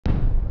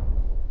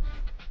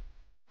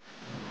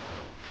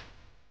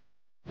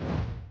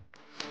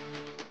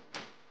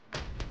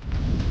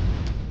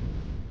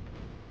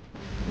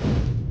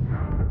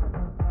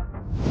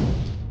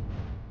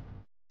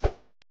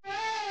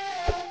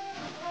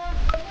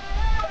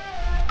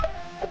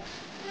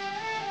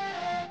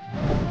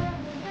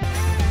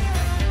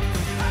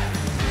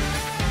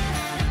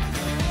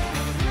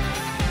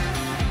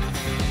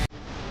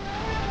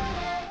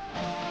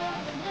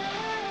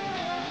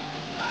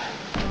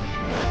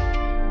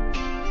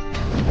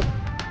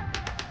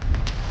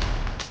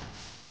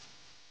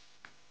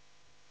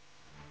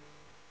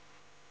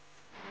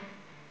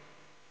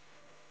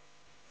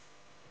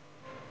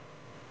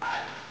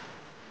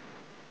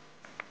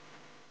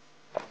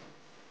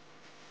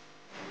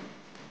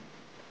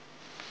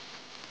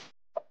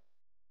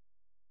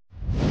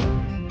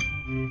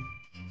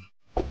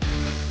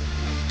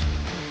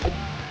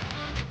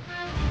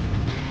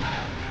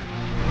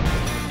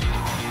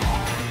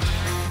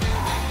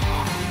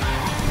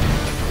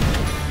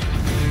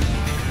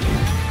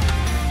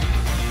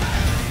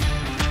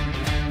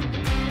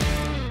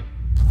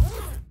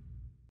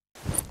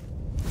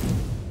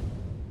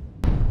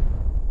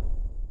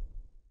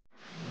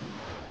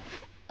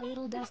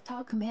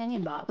self-taught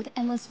companion bot with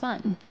endless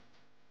fun.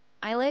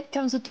 Eilik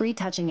comes with 3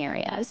 touching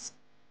areas.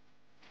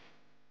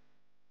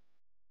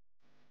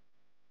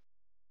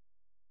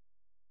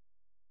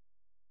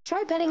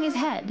 Try petting his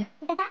head,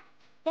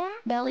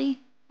 belly,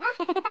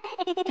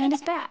 and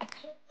his back.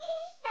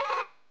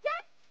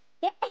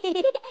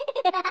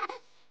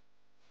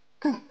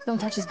 Don't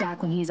touch his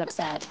back when he's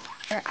upset,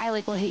 or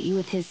Eilik will hit you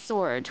with his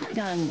sword,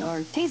 gun,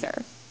 or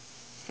taser.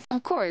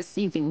 Of course,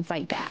 you can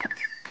fight back.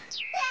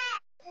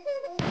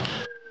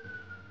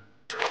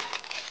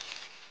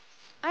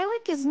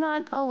 Eilik is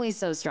not always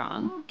so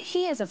strong.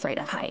 He is afraid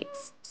of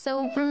heights,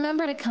 so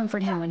remember to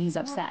comfort him when he's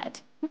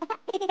upset.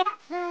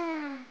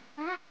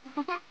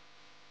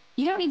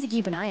 You don't need to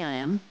keep an eye on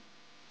him.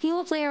 He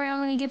will play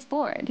around when he gets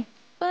bored,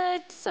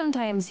 but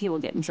sometimes he will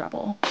get in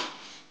trouble.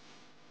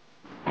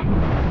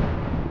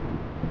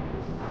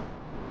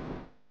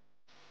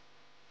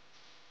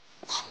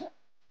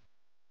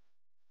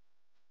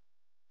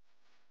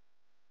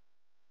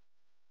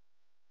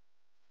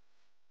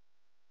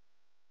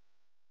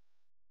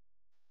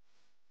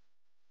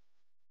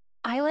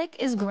 Eilik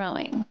is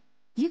growing.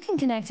 You can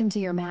connect him to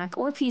your Mac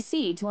or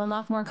PC to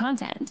unlock more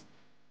content.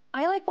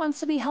 Eilik wants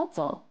to be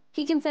helpful.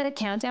 He can set a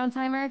countdown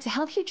timer to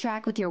help you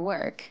track with your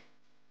work.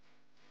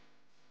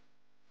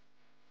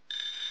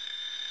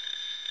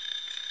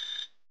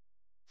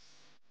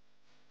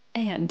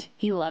 And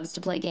he loves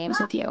to play games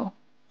with you.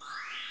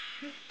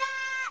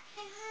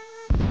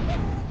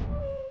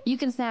 You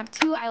can snap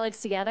 2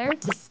 Eiliks together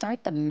to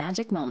start the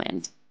magic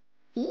moment.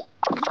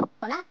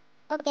 Hola.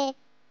 Okay.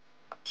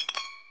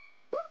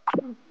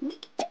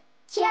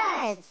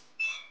 Cheers!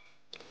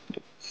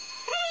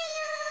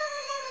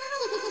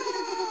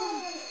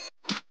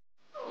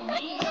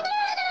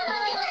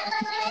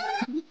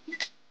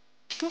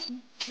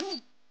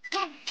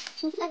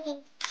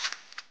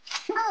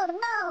 Oh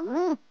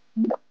no!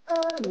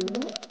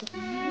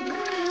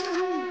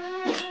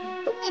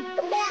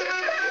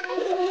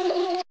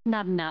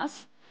 Not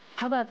enough?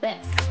 How about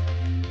this?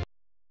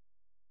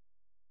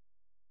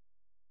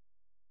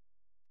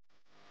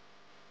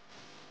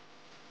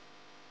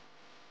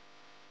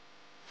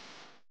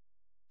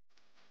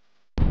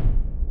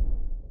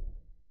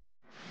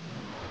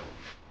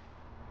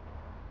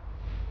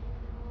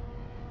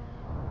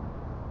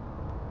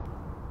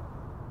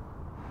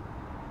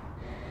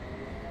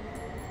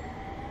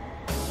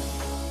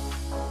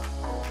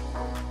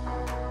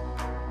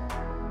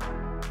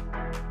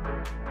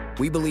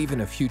 We believe in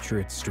a future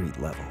at street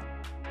level,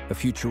 a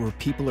future where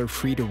people are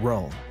free to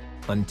roam,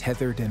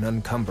 untethered and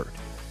uncumbered,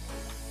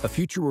 a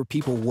future where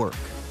people work,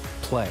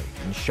 play,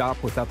 and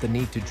shop without the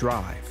need to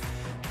drive,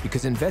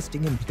 because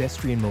investing in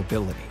pedestrian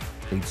mobility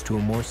leads to a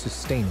more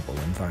sustainable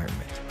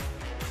environment,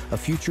 a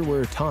future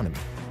where autonomy,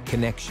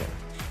 connection,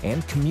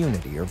 and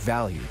community are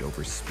valued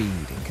over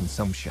speed and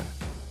consumption,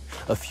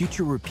 a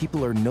future where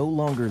people are no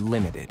longer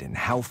limited in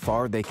how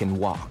far they can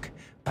walk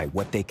by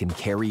what they can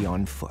carry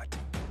on foot.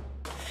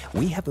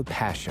 We have a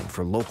passion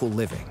for local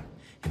living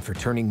and for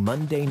turning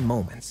mundane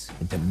moments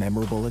into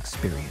memorable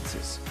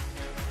experiences.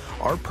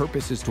 Our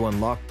purpose is to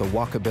unlock the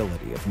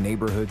walkability of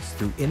neighborhoods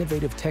through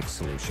innovative tech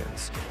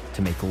solutions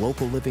to make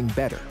local living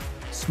better,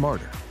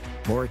 smarter,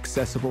 more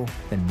accessible,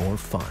 and more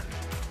fun.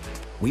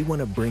 We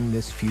want to bring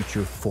this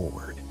future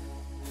forward,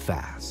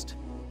 fast.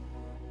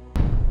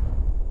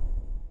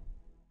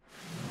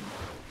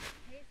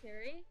 Hey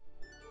Siri.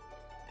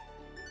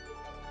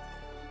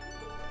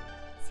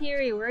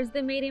 Siri, where's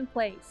the meeting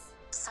place?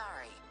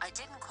 Sorry, I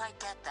didn't quite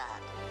get that.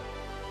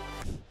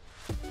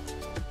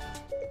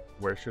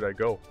 Where should I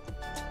go?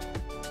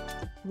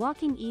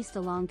 Walking east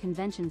along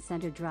Convention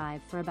Center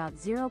Drive for about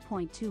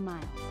 0.2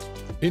 miles.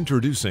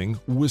 Introducing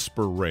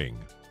WIZPR Ring,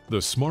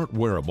 the smart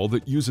wearable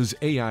that uses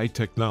AI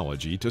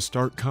technology to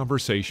start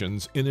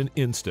conversations in an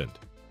instant.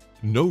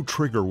 No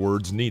trigger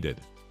words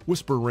needed.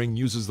 WIZPR Ring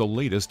uses the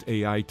latest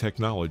AI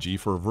technology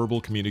for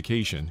verbal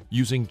communication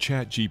using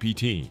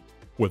ChatGPT.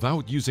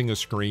 Without using a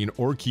screen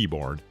or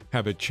keyboard,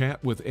 have a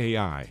chat with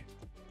AI.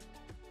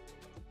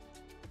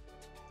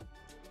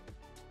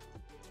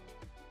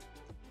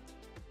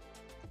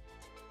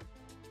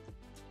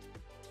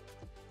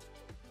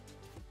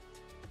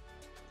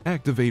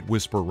 Activate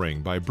WIZPR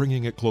Ring by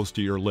bringing it close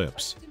to your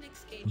lips.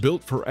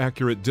 Built for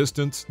accurate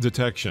distance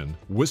detection,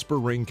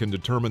 WIZPR Ring can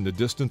determine the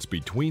distance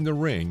between the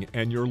ring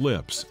and your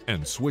lips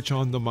and switch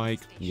on the mic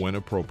when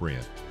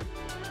appropriate.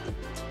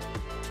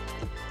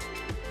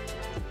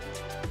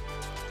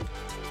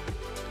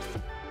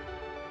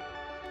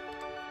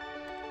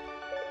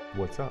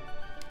 What's up?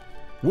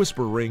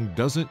 WIZPR Ring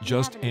doesn't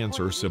just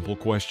answer simple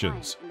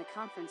questions.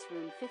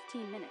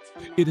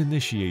 It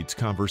initiates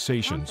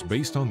conversations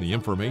based on the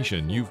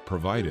information you've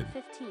provided.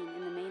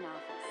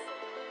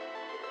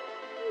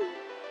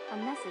 A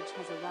message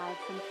has arrived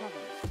from Kevin.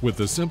 With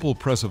the simple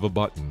press of a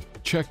button,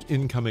 check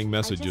incoming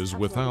messages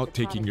without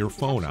taking your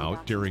phone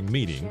out during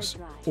meetings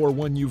or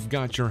when you've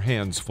got your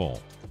hands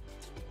full.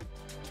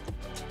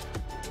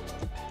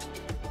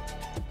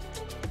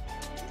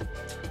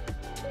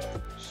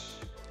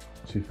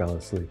 She fell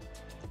asleep.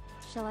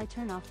 Shall I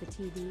turn off the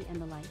TV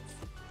and the lights?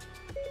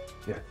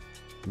 Yeah.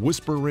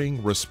 Whisper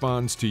Ring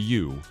responds to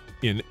you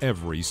in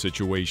every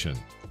situation.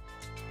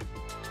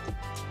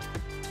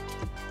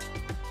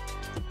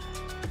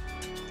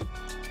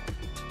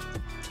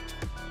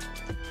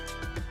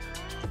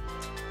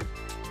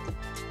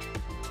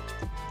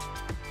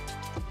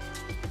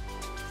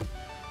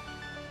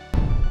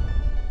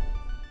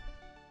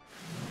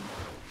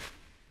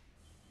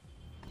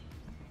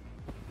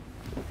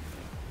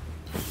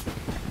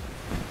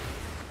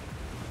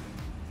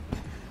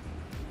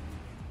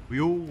 We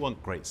all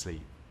want great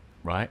sleep,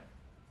 right?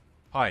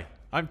 Hi,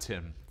 I'm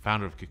Tim,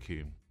 founder of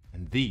Kokoon,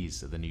 and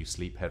these are the new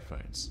sleep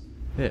headphones.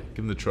 Here,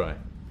 give them a try.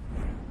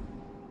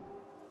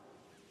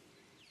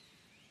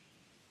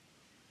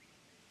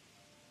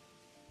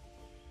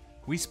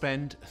 We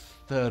spend a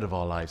third of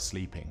our lives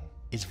sleeping.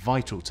 It's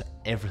vital to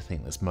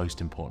everything that's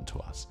most important to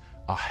us.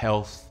 Our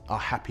health, our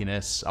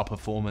happiness, our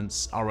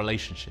performance, our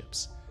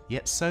relationships.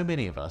 Yet so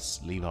many of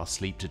us leave our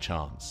sleep to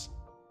chance.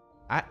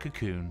 At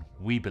Kokoon,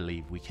 we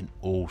believe we can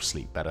all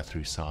sleep better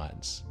through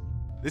science.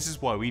 This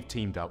is why we've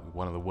teamed up with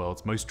one of the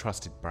world's most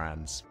trusted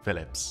brands,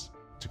 Philips,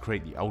 to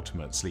create the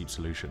ultimate sleep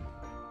solution.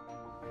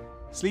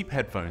 Sleep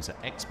headphones are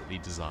expertly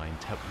designed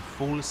to help you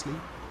fall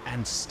asleep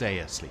and stay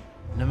asleep,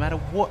 no matter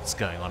what's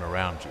going on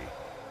around you.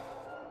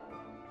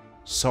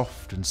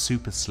 Soft and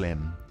super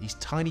slim, these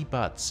tiny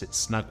buds sit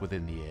snug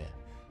within the ear,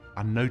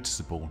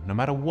 unnoticeable no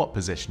matter what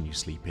position you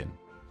sleep in.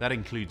 That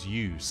includes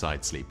you,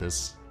 side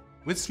sleepers.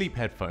 With sleep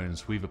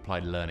headphones, we've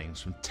applied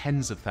learnings from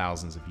tens of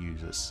thousands of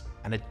users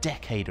and a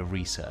decade of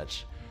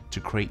research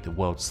to create the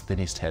world's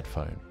thinnest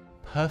headphone,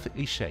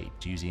 perfectly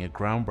shaped using a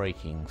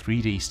groundbreaking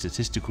 3D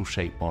statistical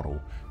shape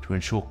model to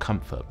ensure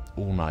comfort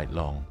all night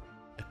long.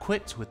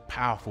 Equipped with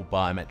powerful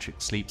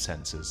biometric sleep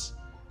sensors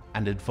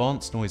and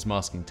advanced noise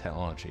masking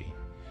technology,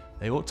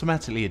 they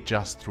automatically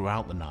adjust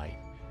throughout the night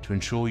to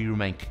ensure you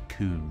remain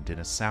cocooned in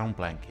a sound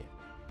blanket,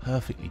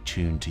 perfectly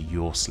tuned to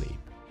your sleep.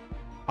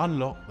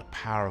 Unlock the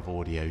power of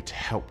audio to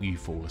help you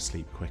fall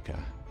asleep quicker.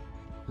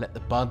 Let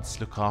the buds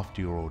look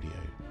after your audio,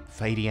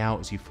 fading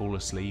out as you fall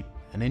asleep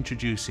and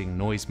introducing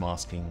noise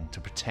masking to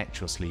protect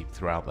your sleep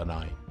throughout the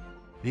night.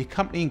 The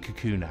accompanying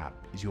Kokoon app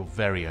is your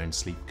very own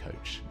sleep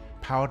coach.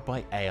 Powered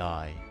by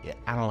AI, it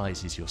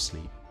analyzes your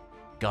sleep,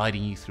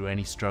 guiding you through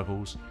any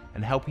struggles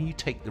and helping you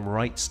take the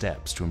right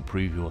steps to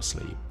improve your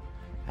sleep.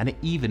 And it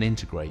even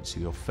integrates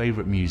with your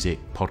favorite music,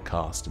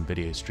 podcast, and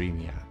video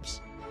streaming apps.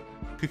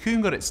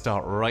 Kokoon got its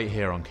start right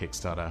here on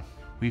Kickstarter.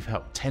 We've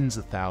helped tens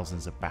of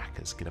thousands of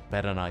backers get a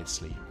better night's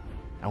sleep,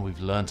 and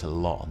we've learned a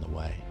lot on the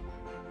way.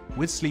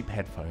 With sleep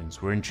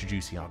headphones, we're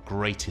introducing our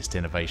greatest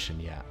innovation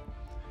yet.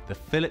 The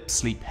Philips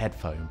Sleep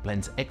Headphone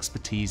blends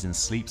expertise in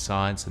sleep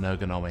science and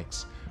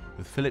ergonomics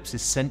with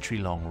Philips'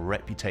 century-long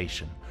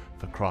reputation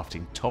for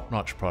crafting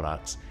top-notch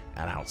products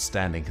and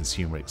outstanding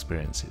consumer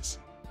experiences.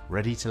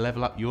 Ready to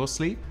level up your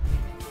sleep?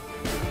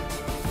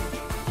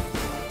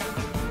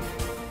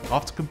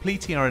 After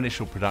completing our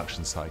initial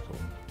production cycle,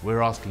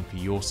 we're asking for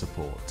your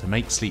support to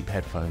make sleep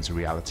headphones a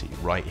reality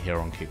right here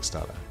on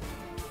Kickstarter.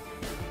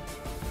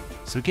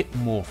 So get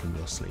more from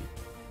your sleep.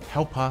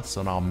 Help us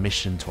on our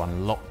mission to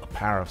unlock the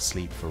power of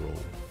sleep for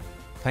all.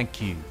 Thank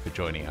you for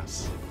joining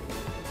us.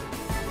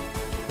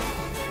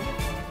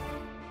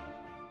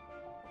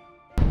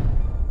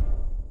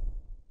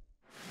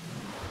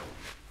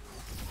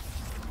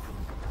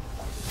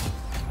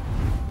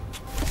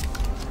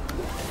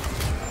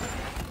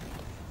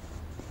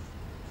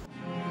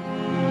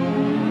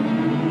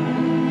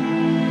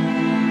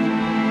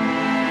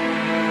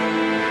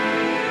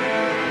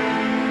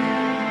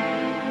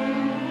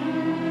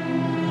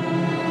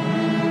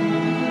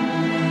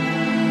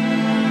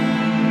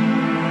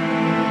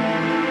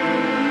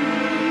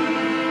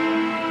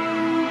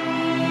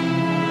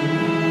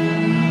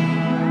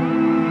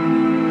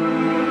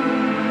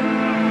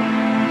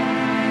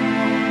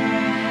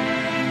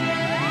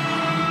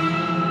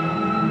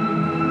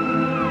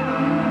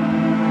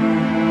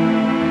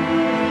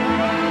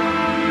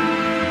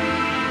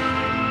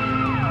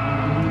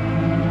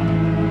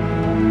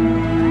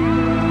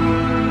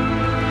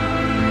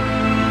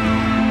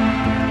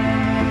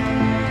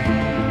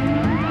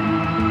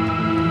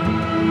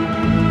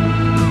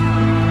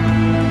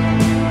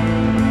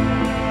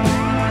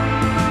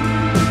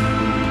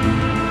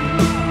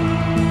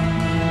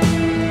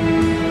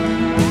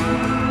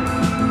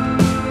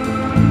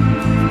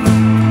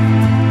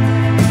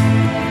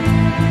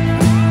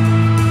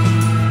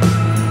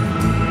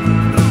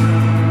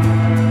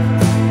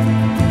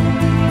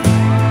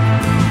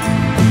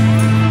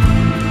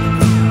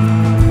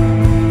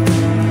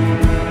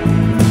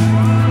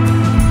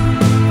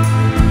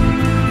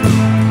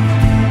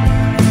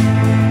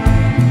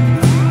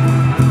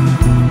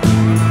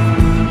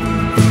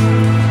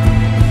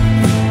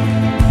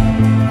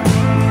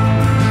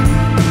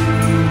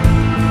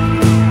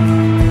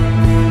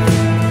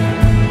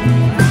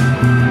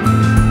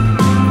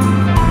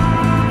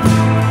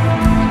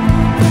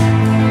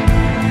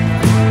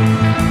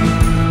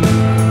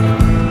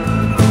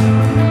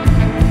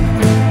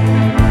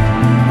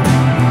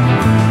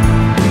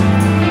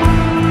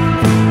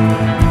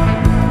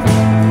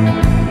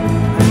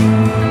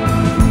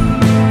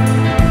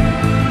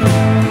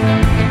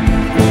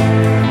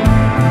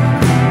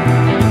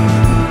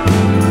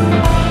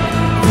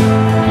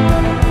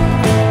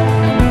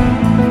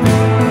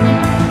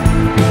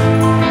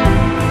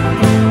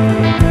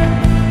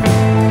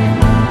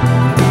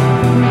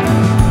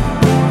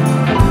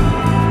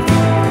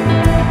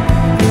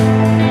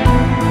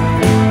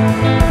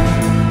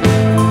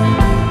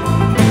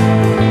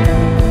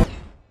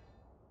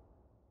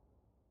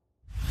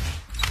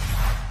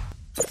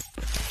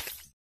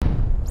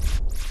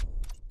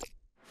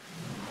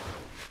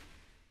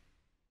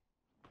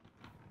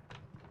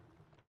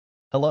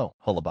 Hello,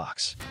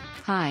 HoloBox.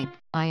 Hi,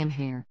 I am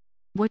here.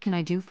 What can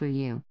I do for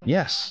you?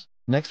 Yes,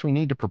 next we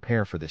need to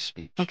prepare for this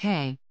speech.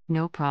 Okay,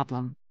 no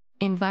problem.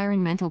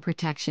 Environmental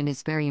protection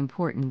is very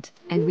important,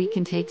 and we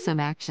can take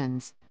some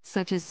actions,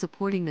 such as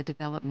supporting the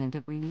development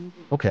of renewable.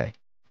 Okay,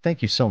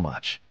 thank you so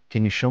much.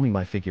 Can you show me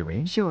my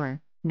figurine?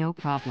 Sure, no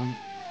problem.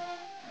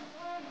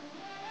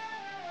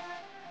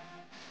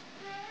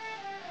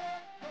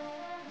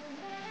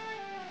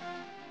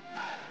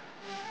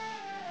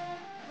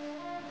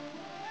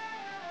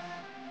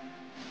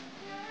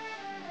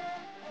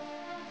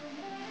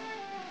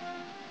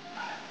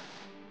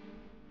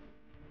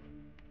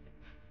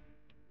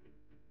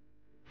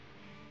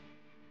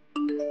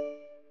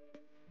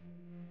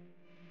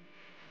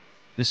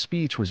 This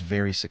speech was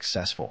very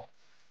successful.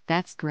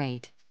 That's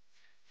great.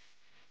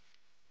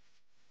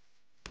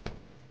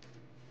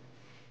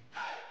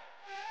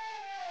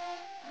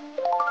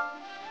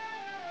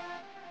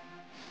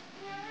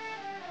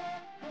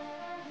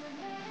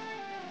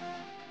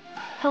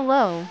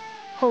 Hello,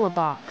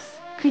 HoloBox.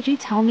 Could you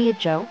tell me a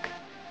joke?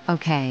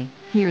 Okay,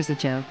 here's a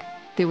joke.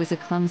 There was a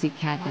clumsy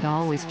cat that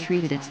always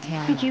treated its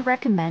tail. Could you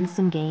recommend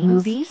some games?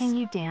 Movies? Can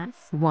you dance?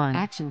 1.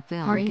 Action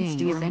film. Card Games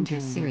games. or adventure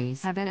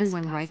series. Have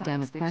everyone write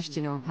down a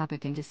question or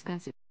topic and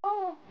discuss it.